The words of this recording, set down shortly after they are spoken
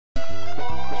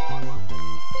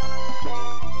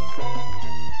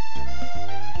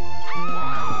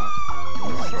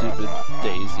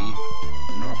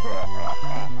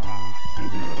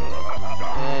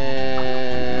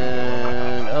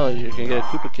can get a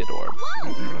Koopa Kid orb.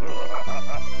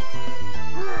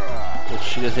 Which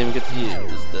she doesn't even get to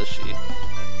use, does she?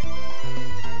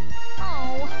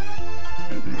 Oh.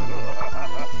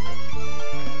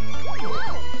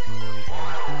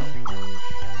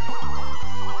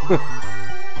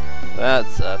 That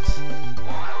sucks.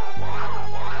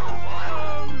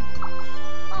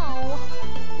 Oh.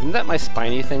 Isn't that my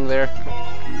spiny thing there?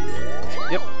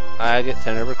 Yep. I get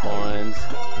 10 of her coins.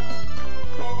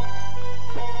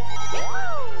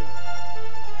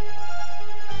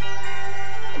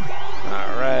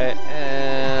 Alright,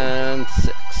 and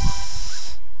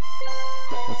 6.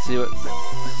 Let's see what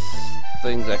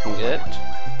things I can get.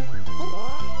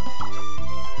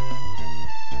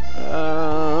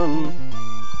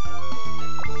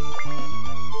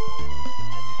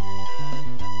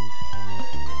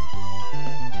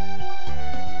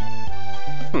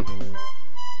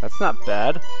 That's not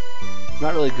bad.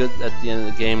 Not really good at the end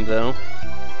of the game, though.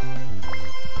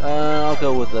 I'll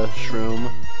go with the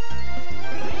shroom.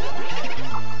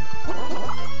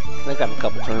 I got a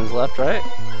couple turns left, right?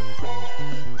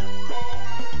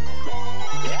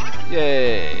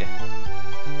 Yay!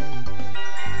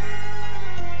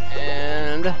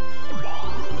 And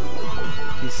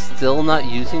he's still not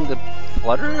using the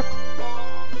flutter?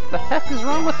 What the heck is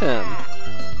wrong with him?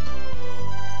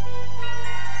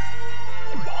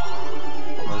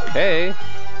 Okay.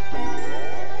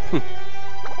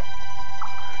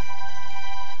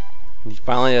 He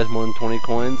finally has more than 20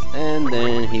 coins, and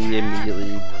then he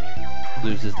immediately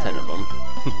loses 10 of them.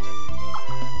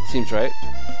 Seems right.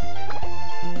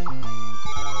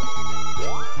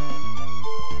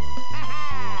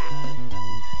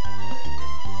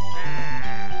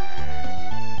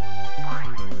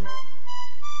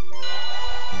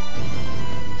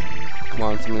 Come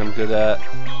on, something I'm good at.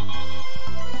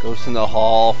 Ghost in the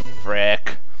Hall,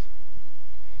 frick.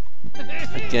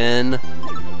 Again.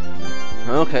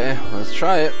 Okay, let's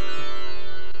try it.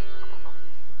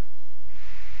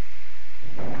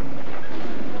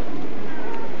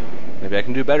 Maybe I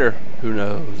can do better. Who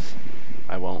knows?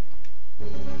 I won't.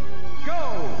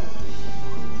 Go!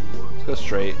 Let's go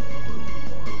straight.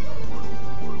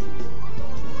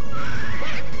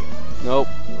 Nope.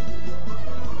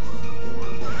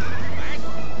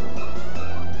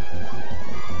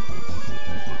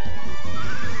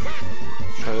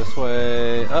 Try this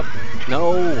way. Up.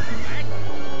 No.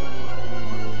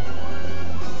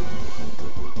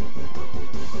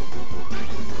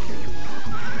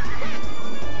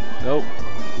 Nope.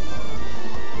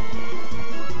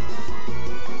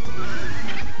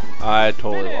 I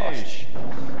totally lost.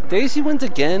 Daisy wins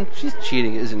again? She's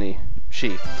cheating, isn't he?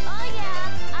 She. Oh yeah,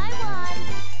 I won.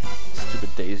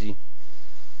 Stupid Daisy.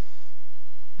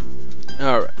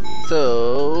 Alright,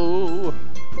 so...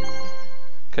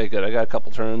 Okay, good. I got a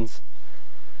couple turns.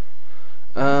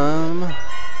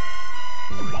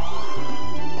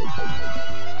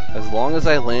 As long as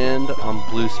I land on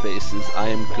blue spaces, I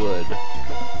am good.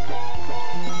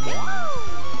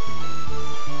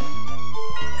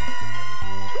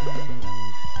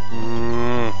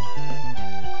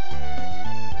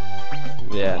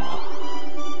 Yeah, no.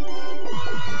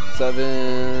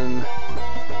 7.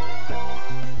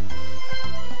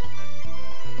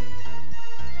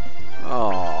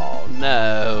 Oh,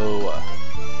 no.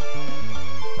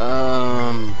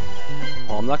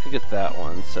 Well, I'm not gonna get that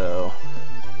one, so...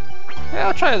 Yeah,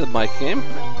 I'll try the mic game.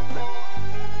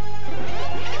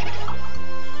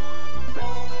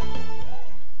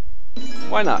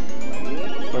 Why not?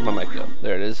 Where'd my mic go?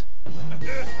 There it is.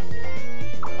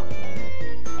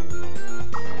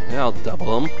 Yeah, I'll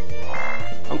double them.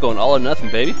 I'm going all or nothing,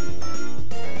 baby.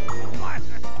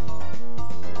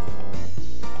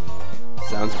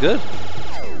 Sounds good.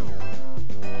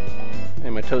 Hey,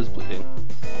 my toe's bleeding.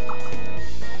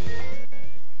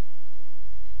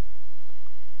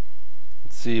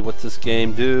 Let's see, what's this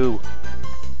game do?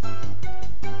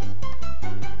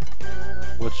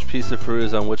 Which piece of fruit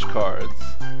is on which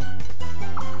cards?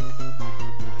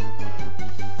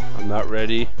 I'm not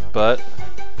ready, but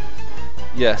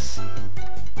yes.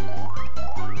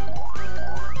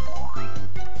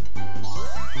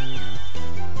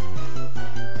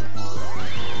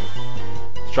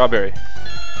 Strawberry.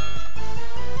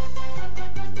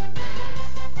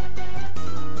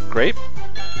 Grape.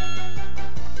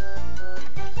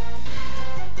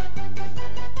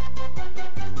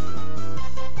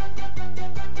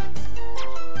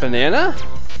 Banana?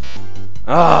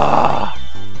 Ah!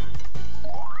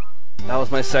 That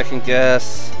was my second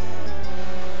guess.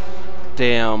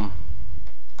 Damn.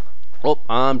 Oh,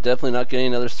 I'm definitely not getting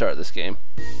another start this game.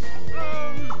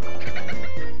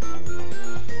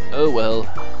 Oh well.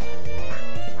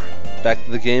 Back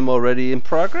to the game already in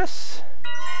progress.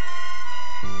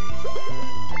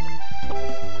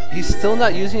 He's still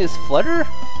not using his flutter?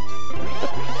 What the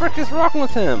frick is wrong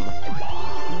with him?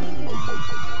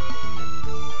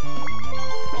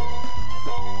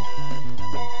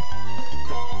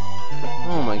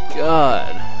 Oh my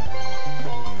god.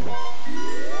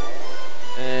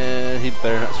 And he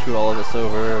better not screw all of us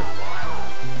over.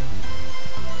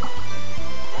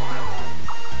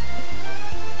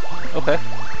 Okay.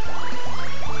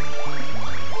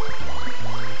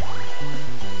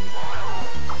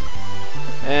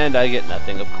 And I get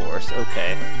nothing, of course.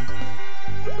 Okay.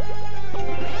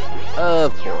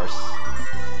 Of course.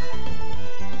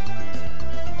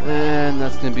 And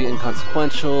that's gonna be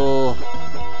inconsequential.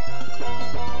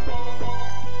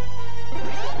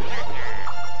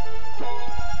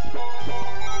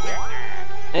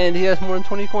 And he has more than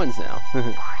 20 coins now.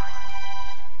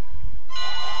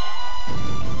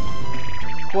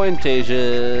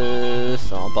 Cointagious.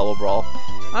 Oh, Bubble Brawl.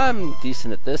 I'm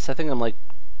decent at this. I think I'm like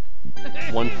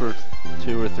 1 for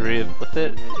 2 or 3 with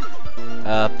it.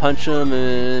 Punch him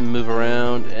and move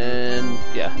around, and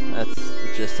yeah, that's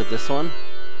the gist of this one.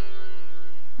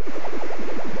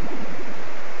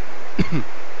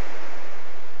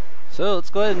 So let's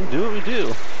go ahead and do what we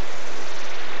do.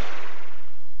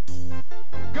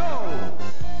 Go!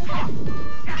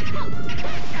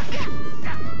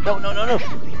 No, no, no, no!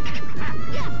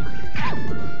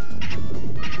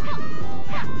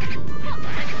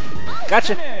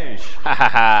 Gotcha! Ha ha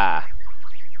ha!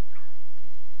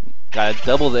 Got a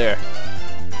double there.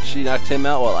 She knocked him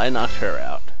out while I knocked her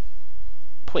out.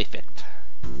 Perfect.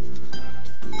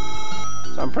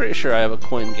 So I'm pretty sure I have a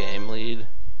coin game lead.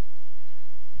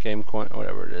 Game coin,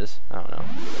 whatever it is. I don't know.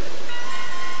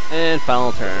 And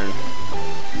final turn.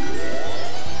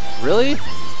 Really?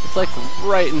 It's like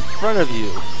right in front of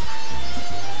you.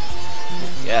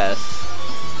 Yes.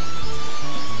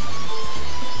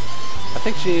 I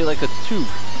think she needed like a 2.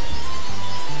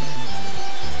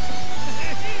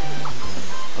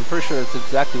 I'm pretty sure that's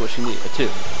exactly what she needed, a 2.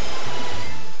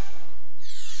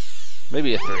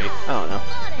 Maybe a 3, I don't know.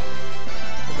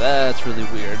 That's really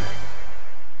weird.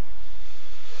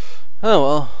 Oh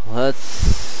well, let's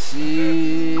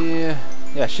see...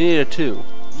 Yeah, she needed a 2.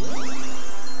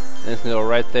 And it's gonna go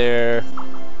right there.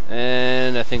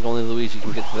 And I think only Luigi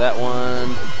can get to that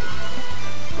one.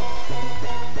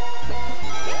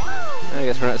 I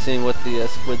guess we're not seeing what the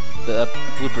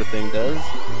blooper thing does.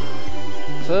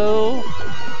 So...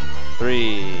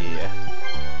 3.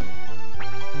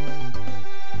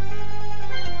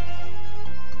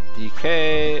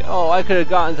 DK. Oh, I could have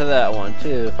gotten to that one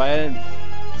too if I hadn't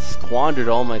squandered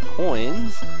all my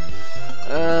coins.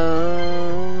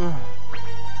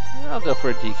 I'll go for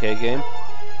a DK game.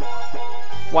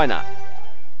 Why not?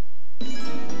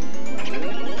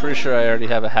 Pretty sure I already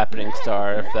have a happening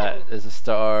star if that is a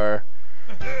star.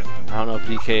 I don't know if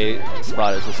DK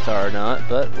spot is a star or not,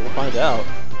 but we'll find out.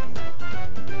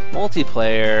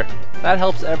 Multiplayer. That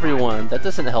helps everyone. That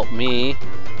doesn't help me.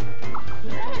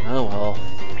 Oh well.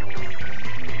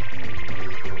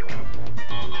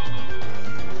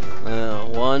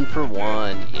 1 for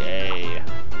 1. Yay.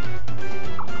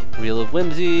 Wheel of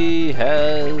Whimsy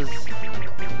has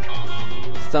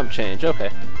stump change.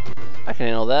 Okay. I can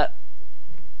handle that.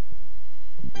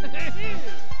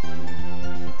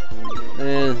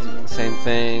 And same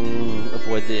thing.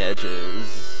 Avoid the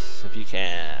edges if you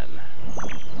can.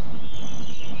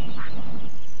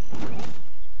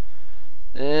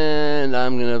 And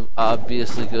I'm gonna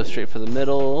obviously go straight for the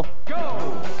middle.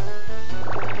 Go!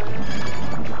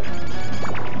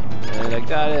 And I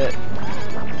got it.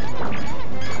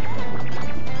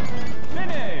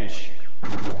 Finish!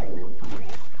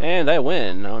 And I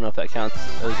win. I don't know if that counts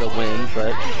as a win,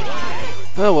 but...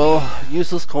 Oh well,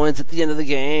 useless coins at the end of the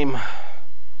game.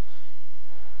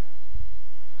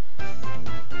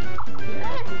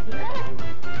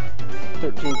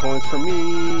 $13 coins for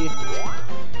me.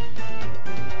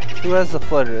 Who has the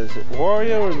flutter? Is it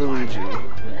Wario or Luigi?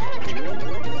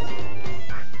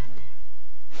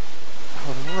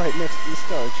 Oh, right next to the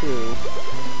star too.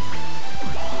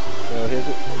 So here's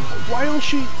it. Why don't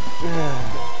she...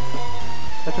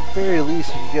 At the very least,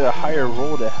 you could get a higher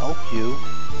roll to help you.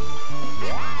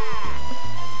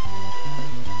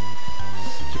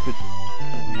 Stupid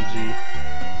Luigi.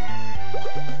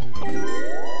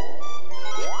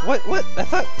 What? I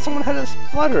thought someone had a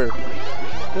flutter.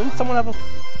 Didn't someone have a...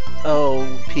 Oh,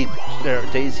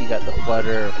 Daisy got the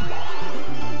flutter.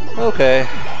 Okay.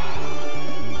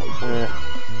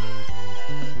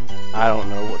 I don't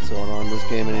know what's going on in this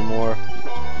game anymore.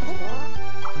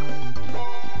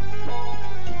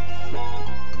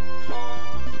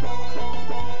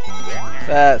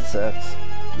 That sucks.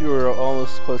 You were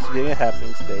almost close to getting a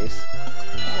happening space.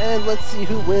 And let's see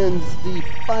who wins the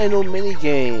final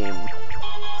minigame.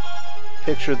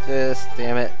 Picture this,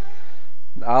 damn it.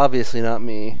 Obviously not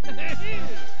me.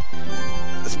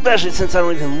 Especially since I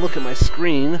don't even look at my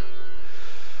screen.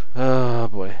 Oh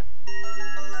boy.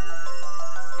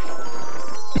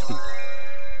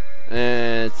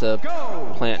 And it's a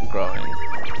plant growing.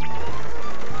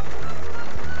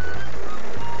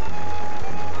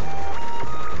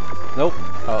 Nope.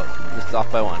 Oh, just off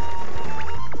by one.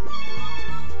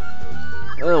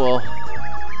 Oh well.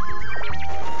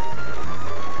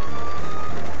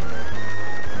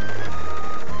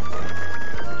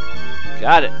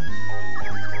 Got it.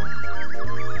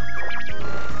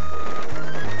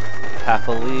 Half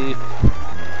a leaf.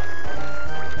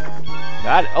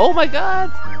 Got it. Oh my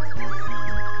god!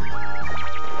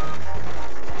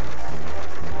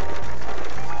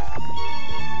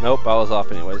 Nope, I was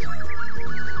off anyways.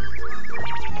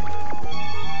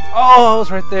 Oh, I was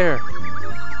right there.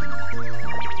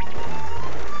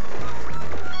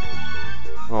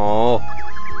 Oh.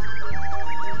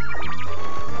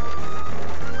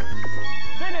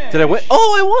 Finish. Did I win?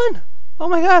 Oh, I won! Oh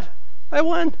my god! I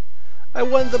won! I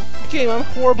won the game I'm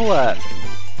horrible at.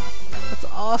 That's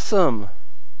awesome.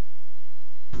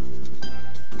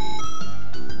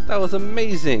 That was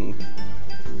amazing.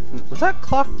 Was that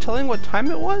clock telling what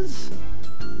time it was?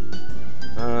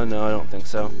 No, I don't think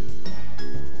so.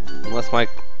 Unless my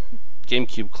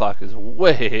GameCube clock is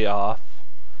way off.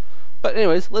 But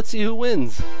anyways, let's see who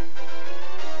wins.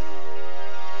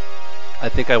 I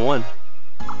think I won.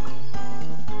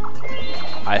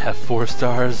 I have 4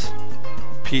 stars.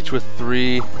 Peach with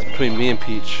 3. It's between me and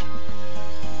Peach.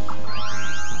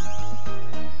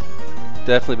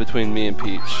 Definitely between me and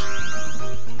Peach.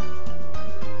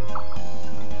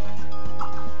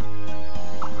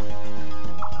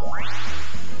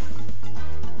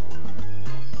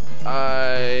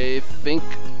 I think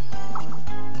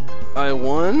I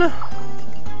won.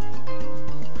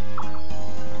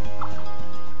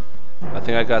 I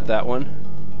think I got that one.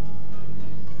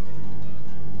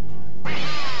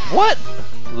 What?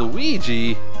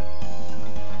 Luigi?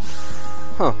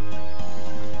 Huh.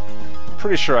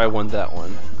 Pretty sure I won that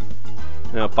one.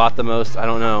 You know, bought the most, I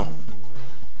don't know.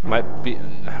 Might be,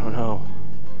 I don't know.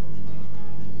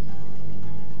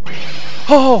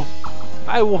 Oh!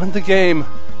 I won the game!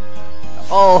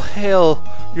 All hail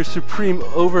your supreme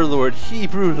overlord,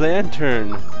 Hebrew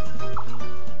Lantern!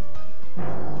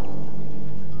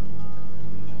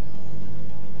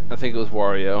 I think it was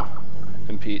Wario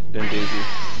and Pete and Daisy.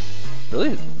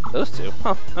 Really? Those two?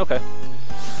 Huh, okay.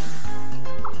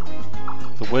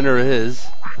 The winner is...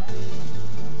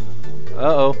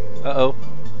 Uh-oh, uh-oh.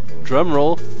 Drum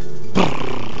roll.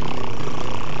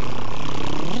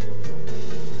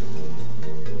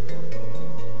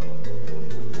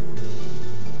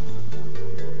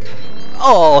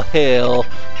 All hail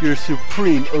your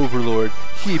supreme overlord,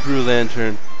 Hebrew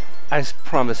Lantern. I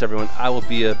promise everyone, I will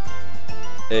be a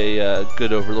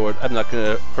good overlord. I'm not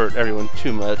gonna hurt everyone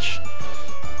too much,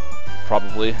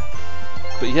 probably.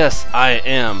 But yes, I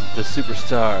am the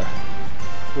superstar.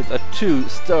 With a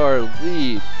 2-star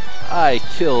lead, I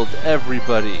killed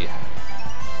everybody.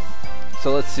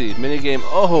 So let's see, minigame.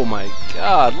 Oh my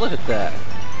god, look at that.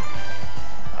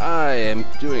 I am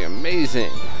doing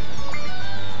amazing.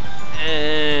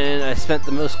 And I spent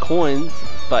the most coins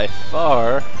by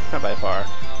far. Not by far.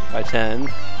 By 10.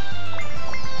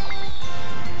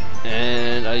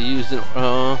 And I used it.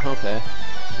 Oh, okay.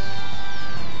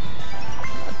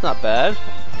 That's not bad.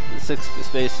 The 6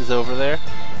 spaces over there.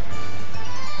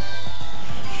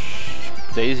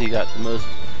 Daisy got the most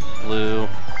blue.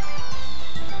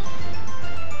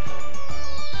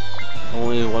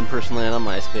 Only one person landed on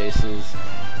my spaces.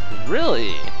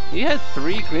 Really? You had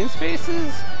 3 green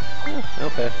spaces?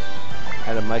 Okay.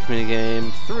 Had a mic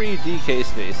minigame, 3 DK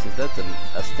spaces. That's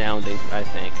astounding, I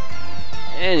think.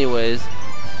 Anyways,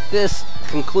 this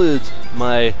concludes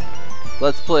my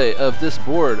Let's Play of this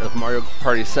board of Mario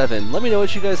Party 7. Let me know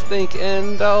what you guys think,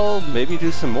 and I'll maybe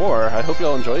do some more. I hope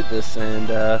y'all enjoyed this, and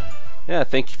yeah,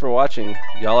 thank you for watching.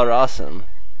 Y'all are awesome.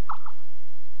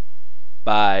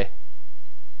 Bye.